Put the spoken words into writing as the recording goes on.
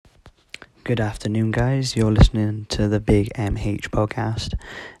Good afternoon, guys. You're listening to the Big MH podcast,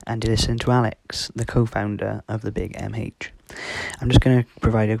 and you're listening to Alex, the co-founder of the Big MH. I'm just going to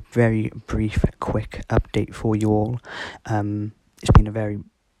provide a very brief, quick update for you all. It's been a very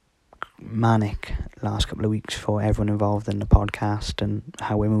manic last couple of weeks for everyone involved in the podcast and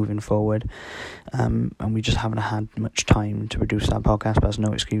how we're moving forward, and we just haven't had much time to produce that podcast, but there's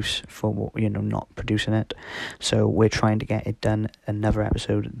no excuse for not producing it. So we're trying to get it done, another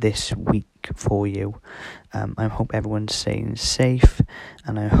episode this week for you. I hope everyone's staying safe,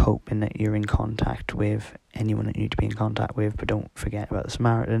 and I'm hoping that you're in contact with anyone that you need to be in contact with, but don't forget about the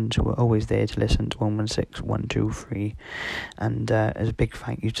Samaritans, who are always there to listen to 116 123. And as a big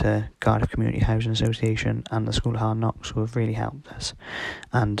thank you to Cardiff Community Housing Association and the School of Hard Knocks, who have really helped us,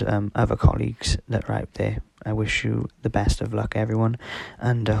 and other colleagues that are out there. I wish you the best of luck, everyone,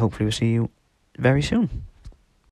 and hopefully we'll see you very soon.